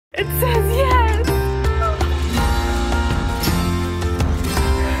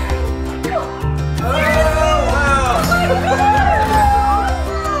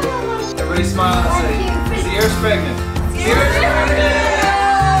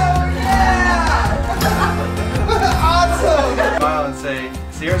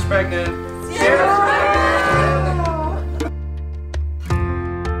pregnant. Ciera's pregnant.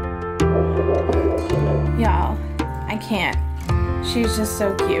 Y'all, I can't. She's just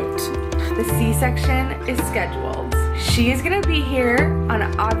so cute. The C-section is scheduled. She's gonna be here on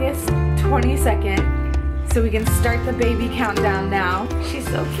August 22nd, so we can start the baby countdown now. She's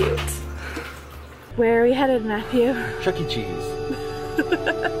so cute. Where are we headed, Matthew? Chuck E. Cheese.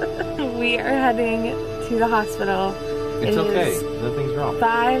 We are heading to the hospital. It's okay. Nothing's wrong. 5:10.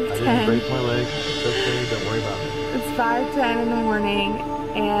 I didn't break my leg. It's okay. Don't worry about it. It's 5:10 in the morning,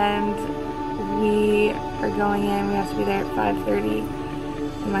 and we are going in. We have to be there at 5:30.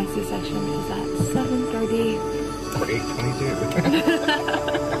 And my C-section is at 7:30. Or 8:22.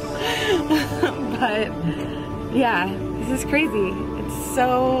 But yeah, this is crazy. It's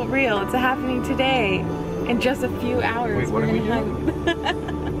so real. It's happening today. In just a few hours. Wait, what are we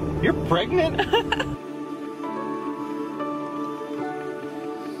doing? You're pregnant?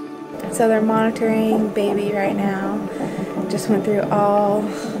 So they're monitoring baby right now. Just went through all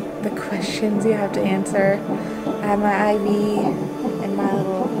the questions you have to answer. I have my IV and my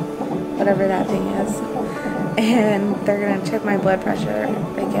little whatever that thing is. And they're gonna check my blood pressure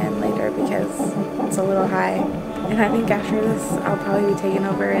again later because it's a little high. And I think after this I'll probably be taken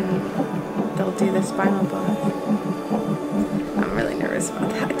over and they'll do the spinal bone. I'm really nervous about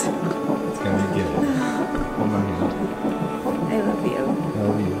that. It's gonna be good. Hold my hand. I love you. I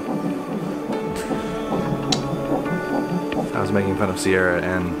love you. I was making fun of Ciera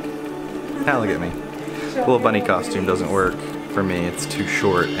and now look at me. The little bunny costume doesn't work for me. It's too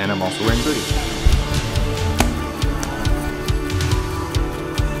short and I'm also wearing booties.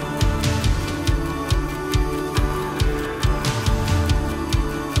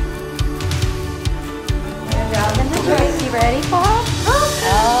 Ready, Paul?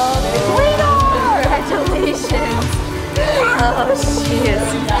 Oh, congratulations. Oh, she is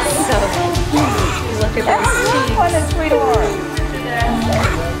so cute. Look at those cheeks. What a sweetheart.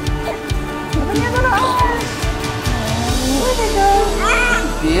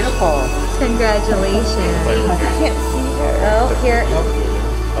 Beautiful. Congratulations. I can't see her. Oh, here.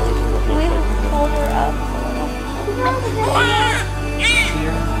 We'll hold her up.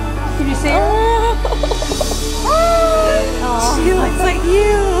 Can you see her? Oh, she looks like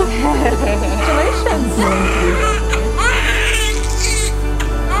you. Congratulations.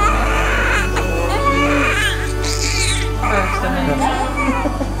 First, and then.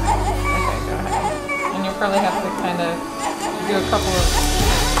 Okay, go ahead. And you'll probably have to kind of do a couple of.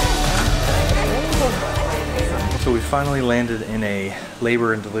 So we finally landed in a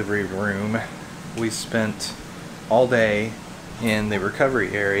labor and delivery room. We spent all day in the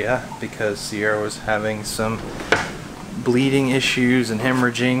recovery area because Ciera was having some bleeding issues and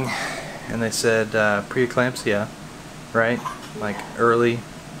hemorrhaging, and they said preeclampsia, right? Like early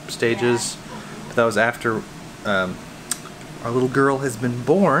stages. But that was after our little girl has been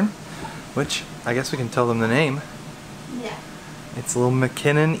born, which I guess we can tell them the name. Yeah. It's little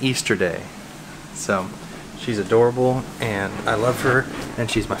McKinnon Easter Day. So she's adorable and I love her and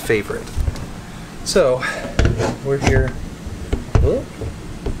she's my favorite. So we're here. Whoop.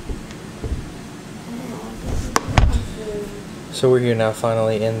 So we're here now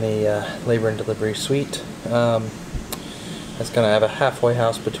finally in the labor and delivery suite. It's going to have a halfway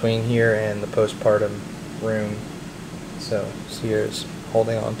house between here and the postpartum room. So Ciera's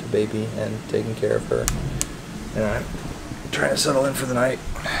holding on to baby and taking care of her. And I'm trying to settle in for the night.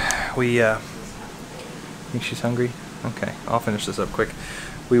 We think she's hungry? Okay, I'll finish this up quick.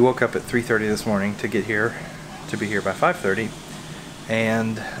 We woke up at 3:30 this morning to get here, to be here by 5:30.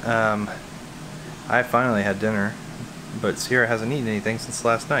 And I finally had dinner, but Ciera hasn't eaten anything since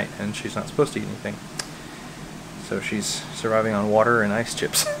last night, and she's not supposed to eat anything. So she's surviving on water and ice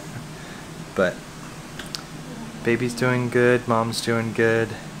chips. But baby's doing good, mom's doing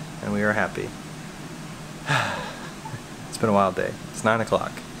good, and we are happy. It's been a wild day. It's 9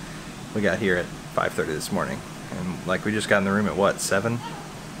 o'clock. We got here at 5:30 this morning, and like we just got in the room at what, 7?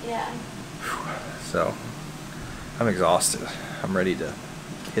 Yeah. So I'm exhausted. I'm ready to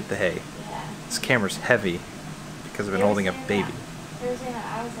hit the hay. Yeah. This camera's heavy because I've been holding a baby. Thursday night,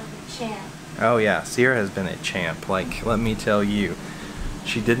 I was like a champ. Oh yeah, Ciera has been a champ. Like, let me tell you,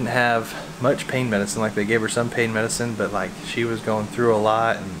 she didn't have much pain medicine. Like, they gave her some pain medicine, but like she was going through a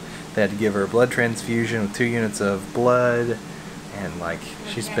lot, and they had to give her a blood transfusion with 2 units of blood, and like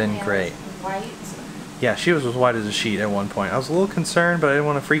she's been great. White. Yeah, she was as white as a sheet at one point. I was a little concerned, but I didn't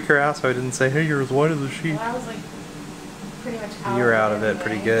want to freak her out, so I didn't say, hey, you're as white as a sheet. Well, I was like pretty much out. You were out of it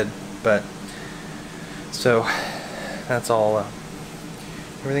pretty good, but so that's all.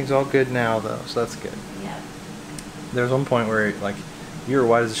 Everything's all good now, though, so that's good. Yeah. There was one point where like You were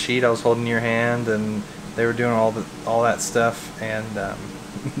white as a sheet. I was holding your hand, and they were doing all that stuff. And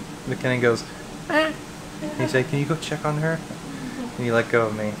McKinnon goes, and you say, "Can you go check on her?" And you let go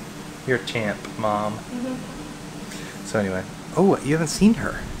of me. You're a champ, Mom. So anyway, oh, you haven't seen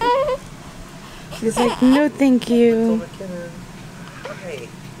her. She's like, no, thank you. McKinnon. Hi.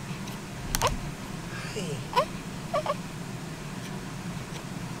 Hi.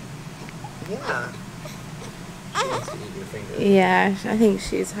 Yeah. She wants to eat your finger. Yeah, I think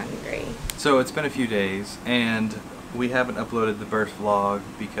she's hungry. So it's been a few days, and we haven't uploaded the birth vlog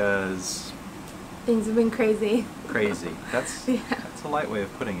because Things have been crazy. crazy. That's a light way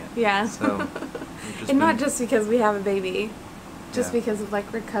of putting it. Yeah. So And not just because we have a baby, just Yeah. because of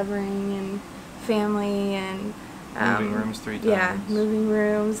like recovering and family and moving rooms 3 times. Yeah, moving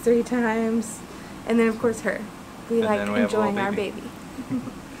rooms 3 times, and then of course her. We And like then we have a little enjoying our baby. baby.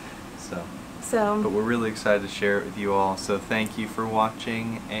 But So we're really excited to share it with you all. So thank you for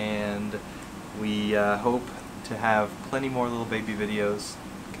watching, and we hope to have plenty more little baby videos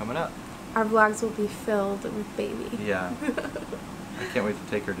coming up. our vlogs will be filled with baby. Yeah. I can't wait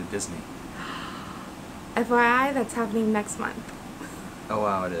to take her to Disney. FYI, that's happening next month. Oh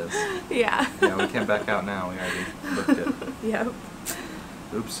wow, it is. Yeah. Yeah, we can't back out now. We already booked it. Yep.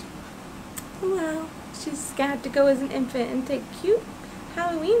 Oops. Well, she's gonna have to go as an infant and take cute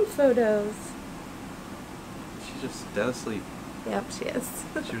Halloween photos. She's just dead asleep. Yep, she is.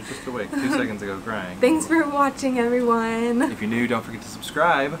 She was just awake 2 seconds ago crying. Thanks for watching, everyone. If you're new, don't forget to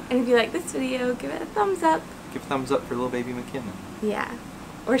subscribe. And if you like this video, give it a thumbs up. Give a thumbs up for little baby McKinnon. Yeah.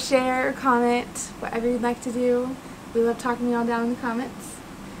 Or share or comment, whatever you'd like to do. We love talking to y'all down in the comments.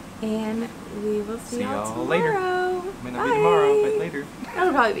 And we will see y'all tomorrow. Later. May not be tomorrow, but later.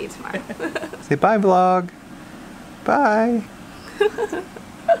 It'll probably be tomorrow. Say bye, vlog. Bye.